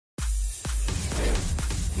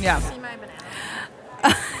Yeah. See my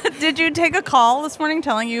banana. Did you take a call this morning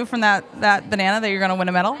telling you from that banana that you're going to win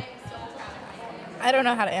a medal? I don't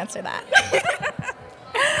know how to answer that.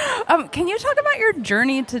 Can you talk about your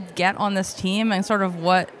journey to get on this team and sort of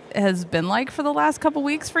what has been like for the last couple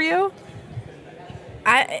weeks for you?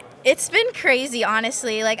 It's been crazy,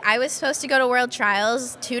 honestly. Like, I was supposed to go to World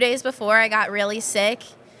Trials 2 days before I got really sick.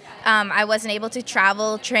 I wasn't able to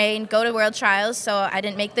travel, train, go to World Trials, so I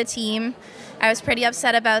didn't make the team. I was pretty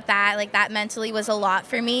upset about that. Like, that mentally was a lot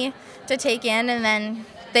for me to take in, and then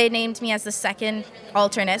they named me as the second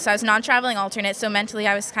alternate. So I was non-traveling alternate, so mentally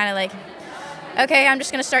I was kind of like, okay, I'm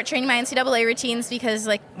just going to start training my NCAA routines because,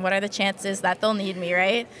 like, what are the chances that they'll need me,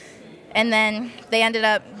 right? And then they ended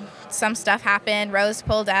up, some stuff happened. Rose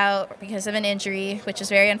pulled out because of an injury, which is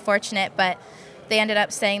very unfortunate, but they ended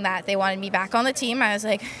up saying that they wanted me back on the team. I was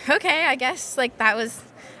like, okay, I guess. Like, that was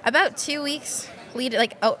about 2 weeks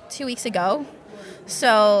 2 weeks ago.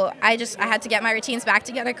 So I had to get my routines back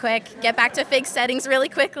together quick, get back to FIG settings really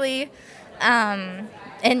quickly. And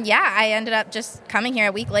yeah, I ended up just coming here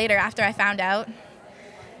a week later after I found out.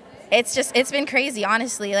 It's been crazy,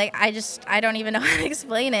 honestly. Like, I don't even know how to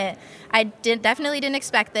explain it. I definitely didn't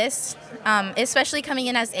expect this, especially coming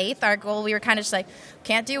in as 8th. Our goal, we were kind of just like,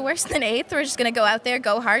 can't do worse than 8th. We're just going to go out there,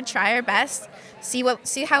 go hard, try our best,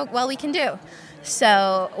 see how well we can do.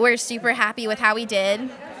 So we're super happy with how we did.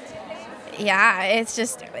 Yeah,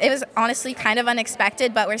 it was honestly kind of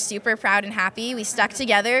unexpected, but we're super proud and happy. We stuck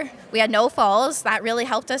together. We had no falls. That really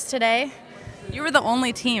helped us today. You were the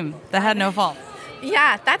only team that had no fall.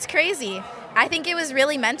 Yeah, that's crazy. I think it was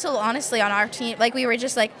really mental, honestly, on our team. Like, we were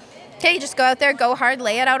just like, okay, just go out there, go hard,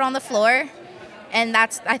 lay it out on the floor. And I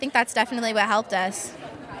think that's definitely what helped us.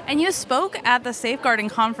 And you spoke at the safeguarding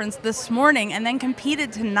conference this morning and then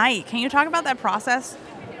competed tonight. Can you talk about that process?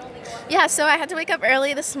 Yeah, so I had to wake up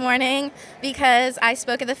early this morning because I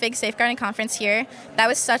spoke at the FIG safeguarding conference here. That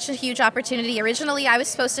was such a huge opportunity. Originally, I was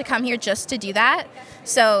supposed to come here just to do that.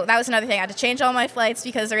 So that was another thing. I had to change all my flights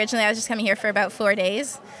because originally I was just coming here for about 4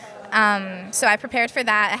 days. So I prepared for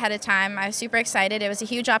that ahead of time. I was super excited. It was a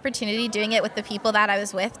huge opportunity doing it with the people that I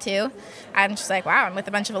was with, too. I'm just like, wow, I'm with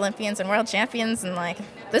a bunch of Olympians and world champions, and, like,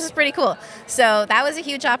 this is pretty cool. So that was a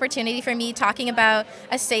huge opportunity for me. Talking about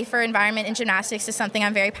a safer environment in gymnastics is something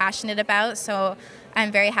I'm very passionate about, so I'm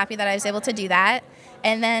very happy that I was able to do that.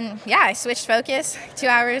 And then, yeah, I switched focus 3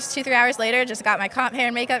 hours later, just got my comp hair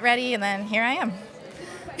and makeup ready, and then here I am.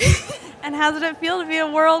 And how did it feel to be a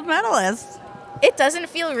world medalist? It doesn't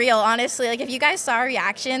feel real, honestly. Like, if you guys saw our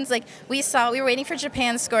reactions, like, we were waiting for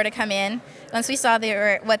Japan's score to come in. Once we saw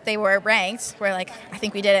what they were ranked, we're like, I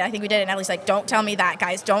think we did it. And Ellie's like, don't tell me that,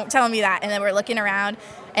 guys. Don't tell me that. And then we're looking around,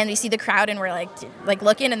 and we see the crowd, and we're like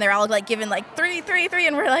looking, and they're all like giving like 3, 3, 3,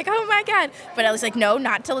 and we're like, oh my God. But Ellie's like, no,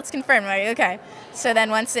 not till it's confirmed. I'm like, okay. So then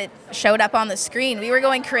once it showed up on the screen, we were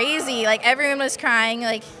going crazy. Like, everyone was crying.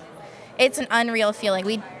 Like, it's an unreal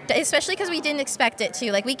feeling. Especially because we didn't expect it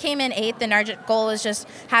to. Like, we came in 8th, and our goal was just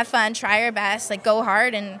have fun, try our best, like, go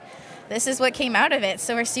hard, and this is what came out of it.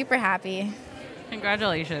 So we're super happy.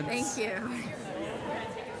 Congratulations. Thank you.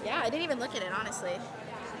 Yeah, I didn't even look at it, honestly.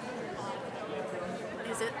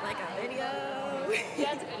 Is it like a video?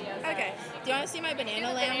 Yeah, it's a video. Okay. Do you want to see my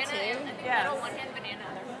banana lamb too? Yeah. One-hand banana.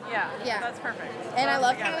 Yeah. That's perfect. And I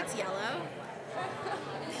love how it's yellow.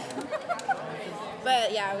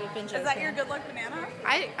 But yeah, we've been joking. Is that your good luck banana?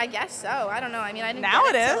 I guess so. I don't know. I mean, I didn't Now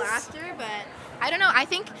get it it till is. after, but I don't know. I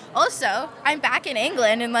think also I'm back in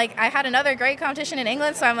England, and like I had another great competition in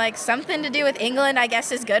England, so I'm like, something to do with England I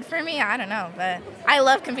guess is good for me. I don't know, but I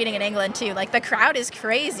love competing in England too. Like, the crowd is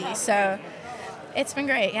crazy, so it's been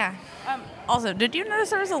great. Yeah. Also, did you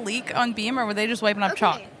notice there was a leak on beam, or were they just wiping up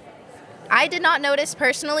chalk? I did not notice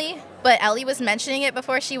personally, but Ellie was mentioning it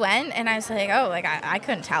before she went, and I was like, oh, like I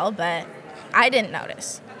couldn't tell, but I didn't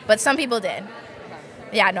notice, but some people did.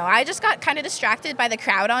 Yeah, no, I just got kind of distracted by the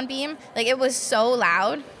crowd on beam. Like, it was so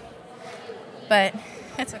loud, but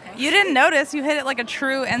it's okay. You didn't notice. You hit it like a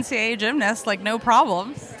true NCAA gymnast, like no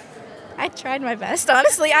problems. I tried my best,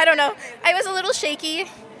 honestly. I don't know. I was a little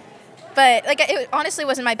shaky, but like it honestly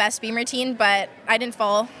wasn't my best beam routine, but I didn't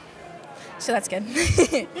fall, so that's good.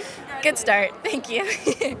 Good start. Thank you.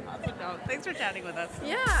 Thanks for chatting with us.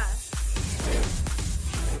 Yeah.